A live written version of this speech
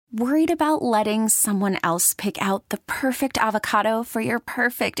Worried about letting someone else pick out the perfect avocado for your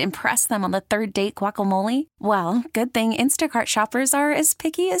perfect impress them on the third date guacamole? Well, good thing Instacart shoppers are as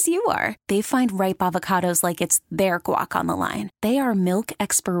picky as you are. They find ripe avocados like it's their guac on the line. They are milk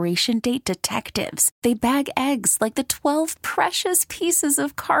expiration date detectives. They bag eggs like the 12 precious pieces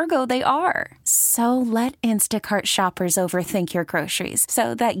of cargo they are. So let Instacart shoppers overthink your groceries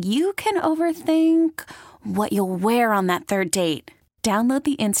so that you can overthink what you'll wear on that third date. Download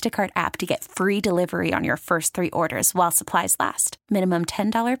the Instacart app to get free delivery on your first 3 orders while supplies last. Minimum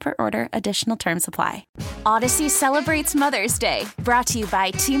 $10 per order. Additional terms apply. Odyssey celebrates Mother's Day, brought to you by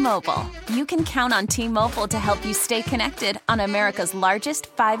T-Mobile. You can count on T-Mobile to help you stay connected on America's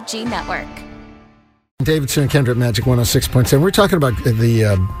largest 5G network. Davidson and Kendra at Magic 106.7. We're talking about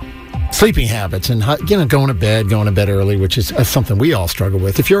the sleeping habits and how, going to bed early, which is something we all struggle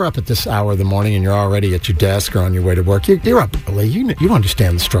with. If you're up at this hour of the morning and you're already at your desk or on your way to work, you're up early. You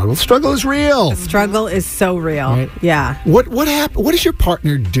understand the struggle. The struggle is real. The struggle is so real. Right? Yeah. What does your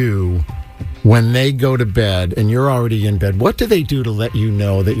partner do when they go to bed and you're already in bed? What do they do to let you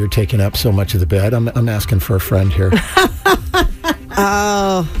know that you're taking up so much of the bed? I'm asking for a friend here.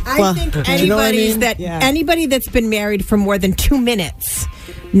 I think anybody that's been married for more than 2 minutes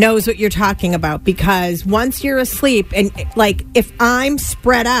knows what you're talking about, because once you're asleep and if I'm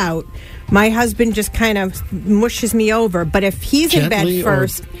spread out, my husband just kind of mushes me over. But if he's Gently in bed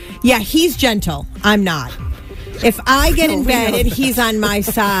first, he's gentle. I'm not. If I get in bed and he's on my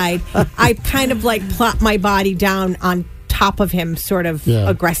side, I kind of plop my body down on top of him sort of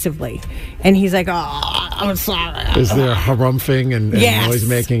aggressively. And he's like, oh, I'm sorry. Is there harumphing and noise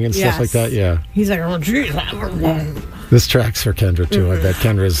making and stuff like that? Yeah. He's like, oh, geez. This tracks for Kendra, too. I bet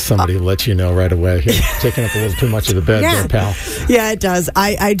Kendra is somebody who lets you know right away. You're taking up a little too much of the bed there, pal. Yeah, it does.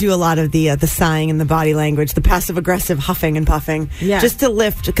 I do a lot of the sighing and the body language, the passive-aggressive huffing and puffing, just to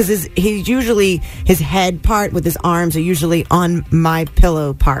lift, because his head part with his arms are usually on my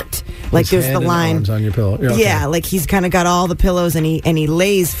pillow part. There's the line. Arms on your pillow. Yeah, he's kind of got all the pillows, and he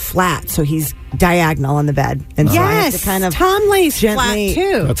lays flat, so he's diagonal on the bed. And so I have to kind of Tom lays gently,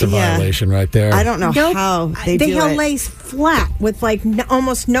 flat, too. That's a violation right there. I don't know how they do it. He'll lay flat with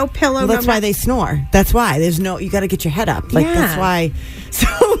almost no pillow. Well, that's why they snore. That's why you got to get your head up. That's why. So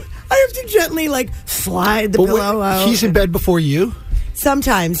I have to gently slide the pillow out. He's in bed before you?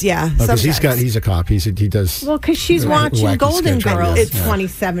 Sometimes, yeah. Because he's a cop. He does. Well, because she's watching Golden Girls. It's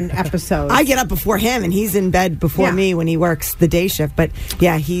 27 episodes. I get up before him, and he's in bed before me when he works the day shift. But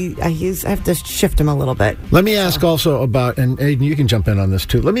I have to shift him a little bit. Let me ask also about, and Aiden, you can jump in on this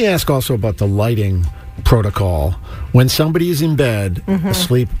too. Let me ask also about the lighting protocol when somebody is in bed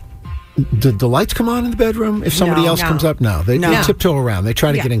asleep. Do the lights come on in the bedroom if somebody else comes up? No, they tiptoe around. They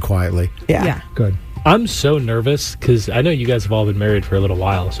try to get in quietly. Yeah. Good. I'm so nervous because I know you guys have all been married for a little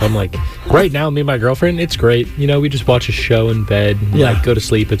while. So I'm right now, me and my girlfriend, it's great. We just watch a show in bed and go to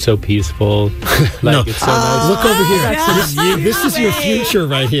sleep. It's so peaceful. It's so nice. Look over here. This is your future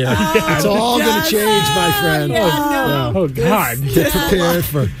right here. It's all going to change, my friend. Oh, God. Get prepared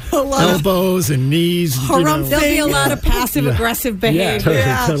for elbows and knees. There'll be a lot of passive-aggressive behavior.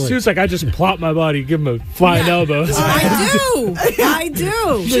 Totally. She was like, I just plop my body, give him a flying elbow. I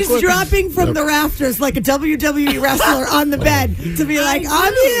do. She's dropping from the rafters like a WWE wrestler on the bed to be like,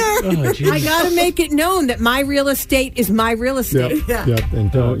 I'm here. I got to make it known that my real estate is my real estate. Yep. And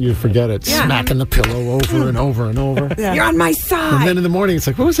don't you forget it. Smacking the pillow over and over and over. You're on my side. And then in the morning, it's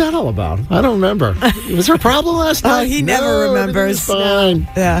like, what was that all about? I don't remember. Was there a problem last night? Oh, he never remembers. Fine.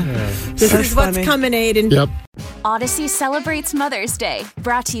 This is what's coming, Aiden. Yep. Odyssey celebrates Mother's Day,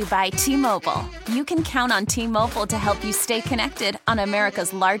 brought to you by T-Mobile. You can count on T-Mobile to help you stay connected on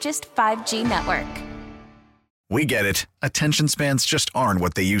America's largest 5G network. We get it. Attention spans just aren't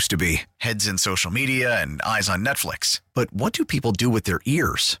what they used to be. Heads in social media and eyes on Netflix. But what do people do with their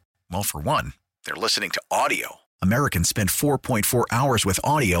ears? Well, for one, they're listening to audio. Americans spend 4.4 hours with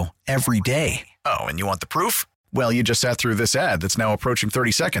audio every day. Oh, and you want the proof? Well, you just sat through this ad that's now approaching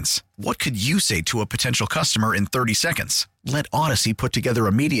 30 seconds. What could you say to a potential customer in 30 seconds? Let Odyssey put together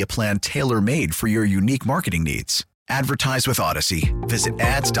a media plan tailor-made for your unique marketing needs. Advertise with Odyssey. Visit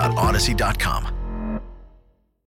ads.odyssey.com.